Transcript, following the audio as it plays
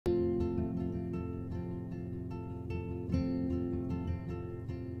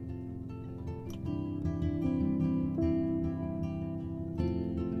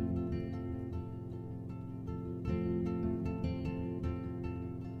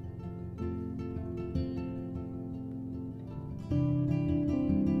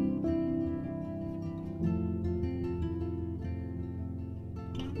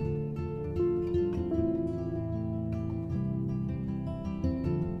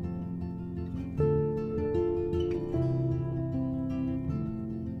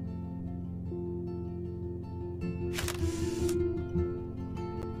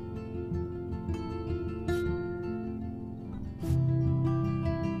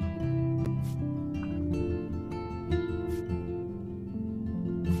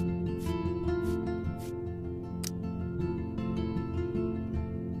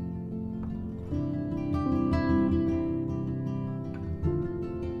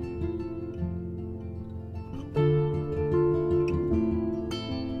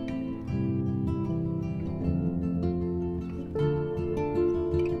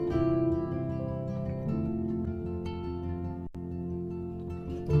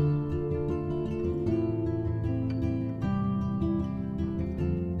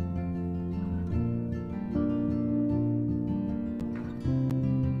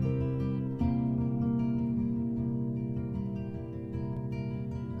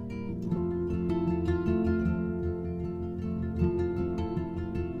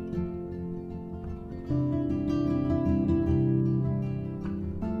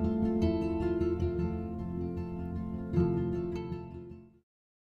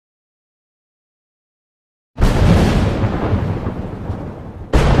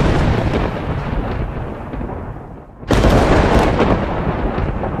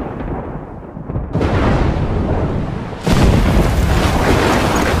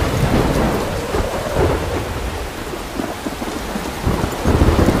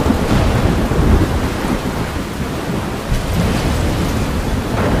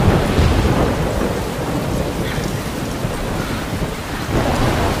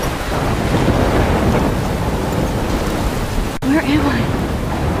Where am I?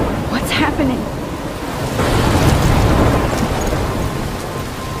 What's happening?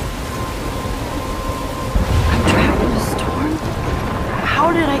 I'm trapped in a storm?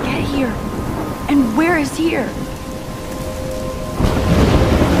 How did I get here? And where is here?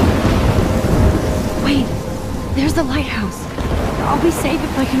 Wait, there's the lighthouse. I'll be safe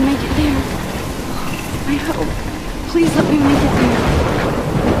if I can make it there. I hope. Please let me make it there.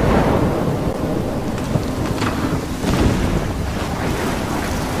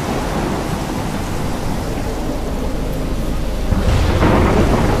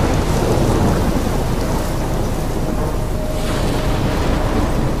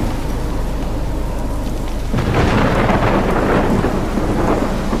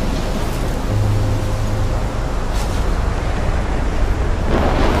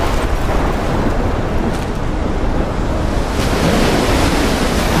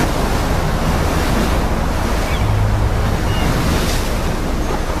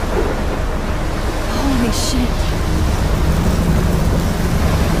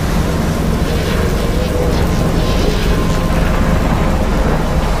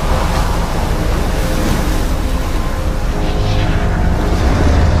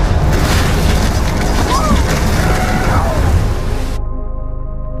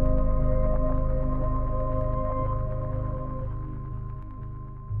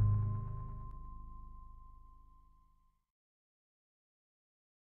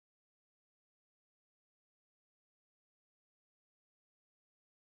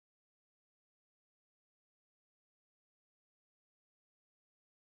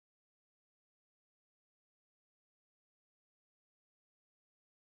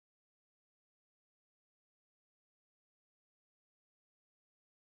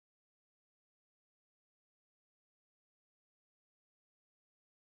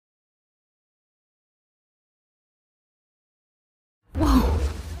 Whoa.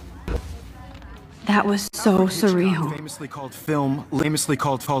 That was so surreal. Famously called film,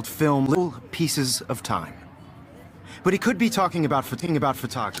 little pieces of time. But he could be talking about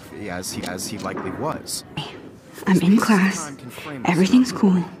photography, as he likely was. I'm in class. Everything's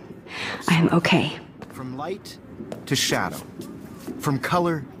cool. I'm okay. From light to shadow. From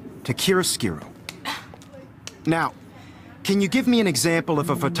color to chiaroscuro. Now, can you give me an example of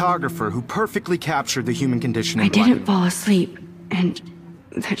a photographer who perfectly captured the human condition in I didn't fall asleep, and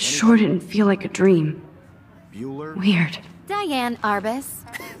that sure didn't feel like a dream. Bueller? Weird. Diane Arbus.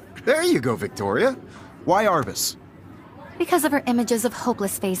 There you go, Victoria. Why Arbus? Because of her images of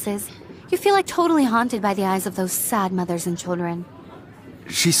hopeless faces, you feel like totally haunted by the eyes of those sad mothers and children.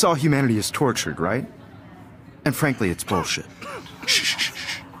 She saw humanity as tortured, right? And frankly, it's bullshit.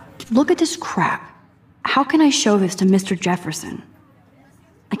 Look at this crap. How can I show this to Mr. Jefferson?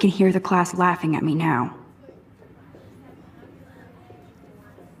 I can hear the class laughing at me now.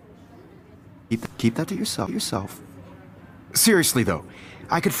 Keep that to yourself. Seriously, though,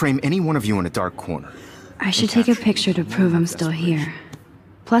 I could frame any one of you in a dark corner. I should take a picture to prove I'm still here.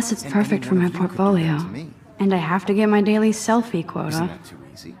 Plus, it's perfect for my portfolio. And I have to get my daily selfie quota. Isn't that too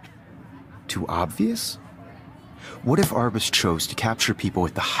easy? Too obvious? What if Arbus chose to capture people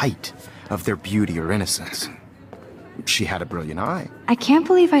at the height of their beauty or innocence? She had a brilliant eye. I can't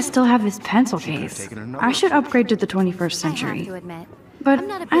believe I still have this pencil case. I should upgrade to the 21st century. I have to admit, But I'm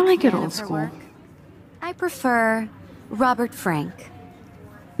not a I big like it fan old of her school. work. I prefer Robert Frank.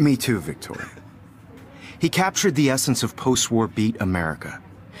 Me too, Victoria. He captured the essence of post-war beat America.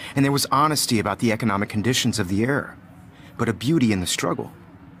 And there was honesty about the economic conditions of the era. But a beauty in the struggle.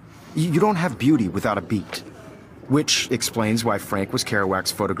 You don't have beauty without a beat. Which explains why Frank was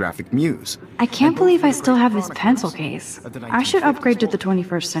Kerouac's photographic muse. I can't believe I still have this pencil case. I should upgrade to the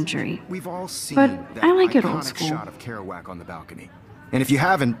 21st century. We've all seen But that I like it old iconic school. shot of Kerouac on the balcony. And if you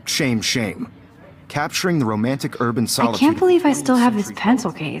haven't, shame. Capturing the romantic urban I solitude. can't believe I of the still have this 20th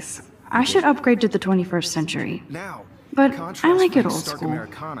pencil case. I should upgrade to the 21st century. Now, But contrast I like it Frank's old stark school.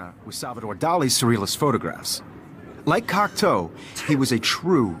 Americana with Salvador Dali's surrealist photographs. Like Cocteau, he was a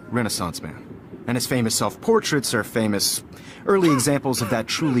true Renaissance man. And his famous self-portraits are famous early examples of that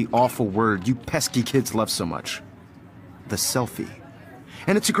truly awful word you pesky kids love so much. The selfie.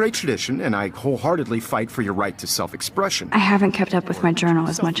 And it's a great tradition, and I wholeheartedly fight for your right to self-expression. I haven't kept up with my journal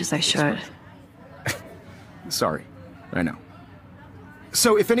as much as I should. Sorry, I know.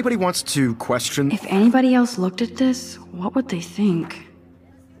 So if anybody wants to question... If anybody else looked at this, what would they think?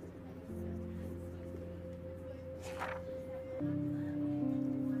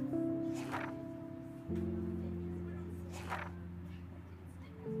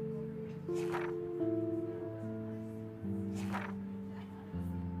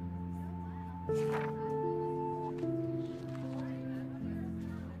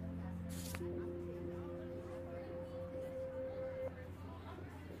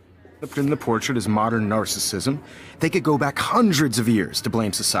 In the portrait is modern narcissism, they could go back hundreds of years to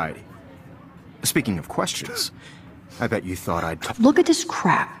blame society. Speaking of questions, I bet you thought I'd... Look at this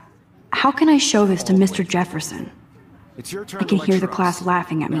crap. How can I show this to Mr. Jefferson? It's your turn I can to hear the lecture class us.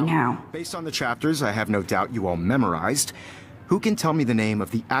 laughing at me now. Based on the chapters I have no doubt you all memorized, who can tell me the name of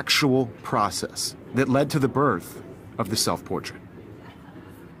the actual process that led to the birth of the self-portrait?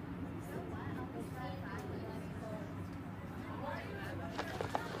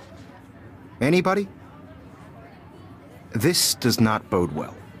 Anybody? This does not bode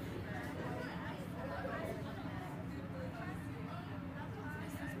well.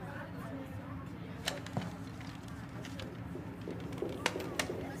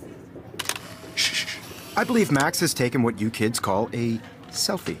 I believe Max has taken what you kids call a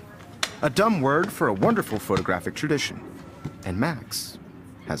selfie. A dumb word for a wonderful photographic tradition. And Max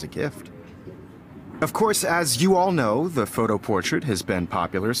has a gift. Of course, as you all know, the photo portrait has been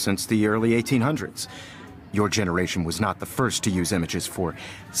popular since the early 1800s. Your generation was not the first to use images for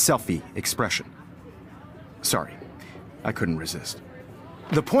selfie expression. Sorry, I couldn't resist.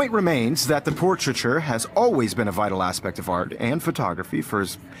 The point remains that the portraiture has always been a vital aspect of art and photography for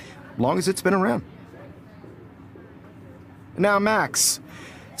as long as it's been around. Now, Max,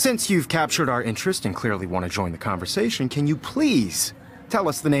 since you've captured our interest and clearly want to join the conversation, can you please tell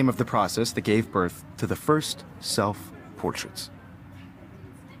us the name of the process that gave birth to the first self-portraits?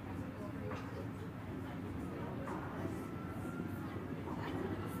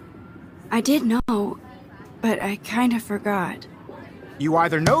 I did know, but I kind of forgot. You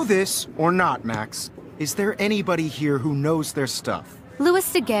either know this or not, Max. Is there anybody here who knows their stuff?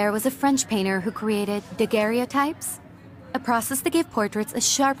 Louis Daguerre was a French painter who created daguerreotypes, a process that gave portraits a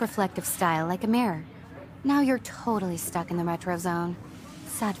sharp reflective style like a mirror. Now you're totally stuck in the retro zone.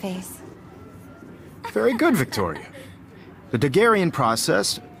 Sad face. Very good, Victoria. The Daguerrean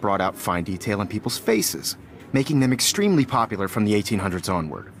process brought out fine detail in people's faces, making them extremely popular from the 1800s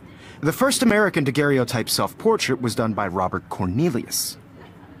onward. The first American daguerreotype self-portrait was done by Robert Cornelius.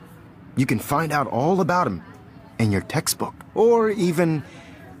 You can find out all about him in your textbook, or even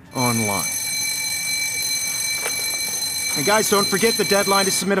online. And guys, don't forget the deadline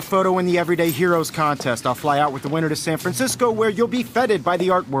to submit a photo in the Everyday Heroes contest. I'll fly out with the winner to San Francisco, where you'll be feted by the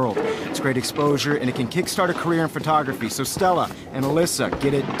art world. It's great exposure, and it can kickstart a career in photography. So Stella and Alyssa,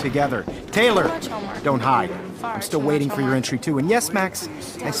 get it together. Taylor, don't hide. I'm still waiting for your entry, too. And yes, Max,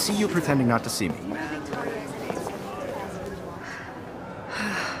 I see you pretending not to see me.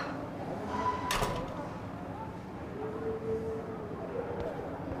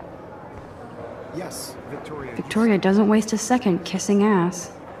 Yes, Victoria. Victoria doesn't waste a second kissing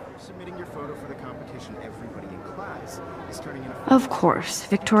ass. Submitting your photo for the competition, everybody in class is turning in a... Of course,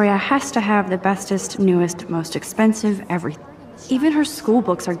 Victoria has to have the bestest, newest, most expensive everything. Even her school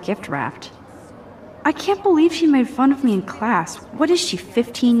books are gift wrapped. I can't believe she made fun of me in class. What is she,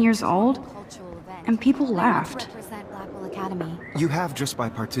 15 years old? And people laughed. You have just by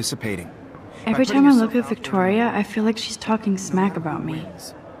participating. Every time I look at Victoria, I feel like she's talking smack about me.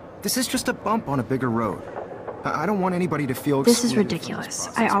 This is just a bump on a bigger road. I don't want anybody to feel This is excluded from ridiculous. this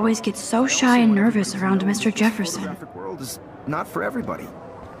I process. always get so shy and nervous around Mr. Jefferson. The photographic world is not for everybody.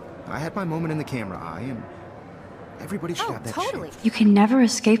 I had my moment in the camera eye, and everybody should have that shit. You can never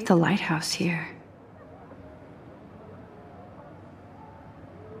escape the lighthouse here.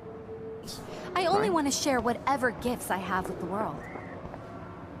 I only want to share whatever gifts I have with the world.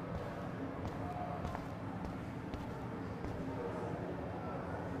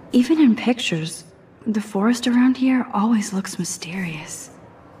 Even in pictures, the forest around here always looks mysterious.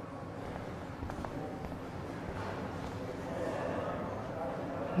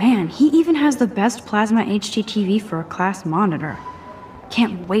 Man, he even has the best plasma HDTV for a class monitor.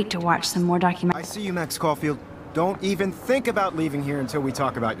 Can't wait to watch some more documentaries. I see you, Max Caulfield. Don't even think about leaving here until we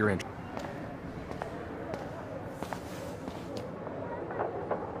talk about your interest.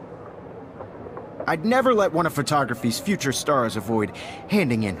 I'd never let one of photography's future stars avoid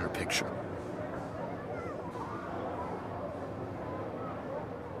handing in her picture.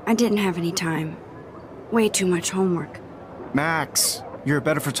 I didn't have any time. Way too much homework. Max, you're a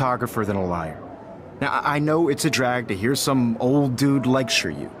better photographer than a liar. Now, I know it's a drag to hear some old dude lecture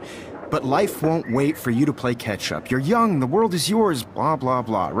you, but life won't wait for you to play catch-up. You're young, the world is yours, blah, blah,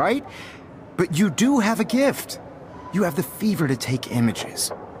 blah, right? But you do have a gift. You have the fever to take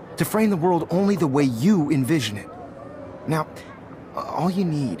images, to frame the world only the way you envision it. Now, all you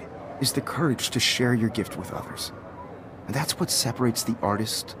need is the courage to share your gift with others. And that's what separates the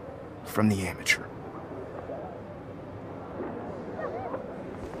artist from the amateur.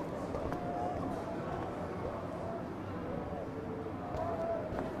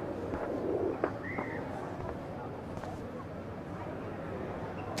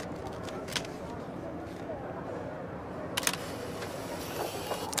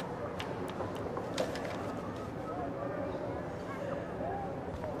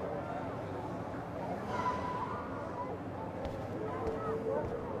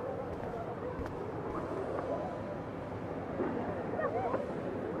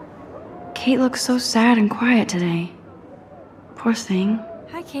 Kate looks so sad and quiet today. Poor thing.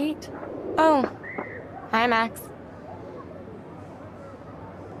 Hi, Kate. Oh. Hi, Max.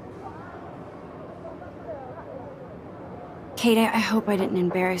 Kate, I hope I didn't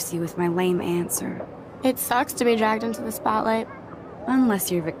embarrass you with my lame answer. It sucks to be dragged into the spotlight.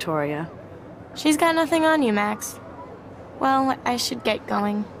 Unless you're Victoria. She's got nothing on you, Max. Well, I should get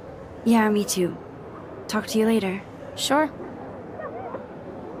going. Yeah, me too. Talk to you later. Sure.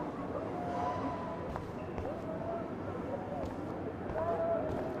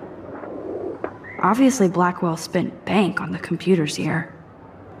 Obviously, Blackwell spent bank on the computers here.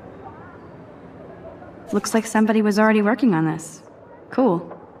 Looks like somebody was already working on this.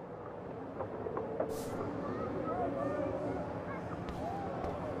 Cool.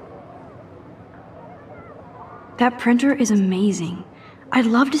 That printer is amazing. I'd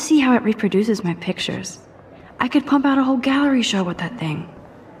love to see how it reproduces my pictures. I could pump out a whole gallery show with that thing.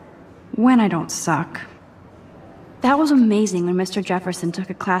 When I don't suck. That was amazing when Mr. Jefferson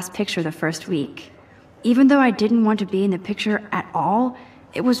took a class picture the first week. Even though I didn't want to be in the picture at all,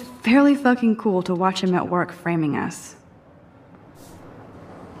 it was fairly fucking cool to watch him at work framing us.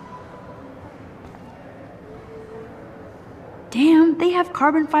 Damn, they have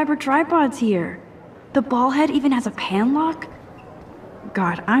carbon fiber tripods here. The ball head even has a pan lock.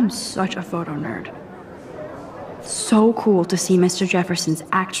 God, I'm such a photo nerd. So cool to see Mr. Jefferson's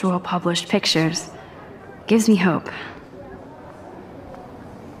actual published pictures. Gives me hope.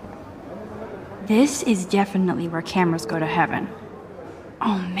 This is definitely where cameras go to heaven.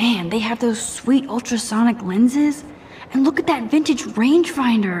 Oh man, they have those sweet ultrasonic lenses. And look at that vintage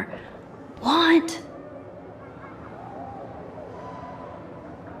rangefinder. What?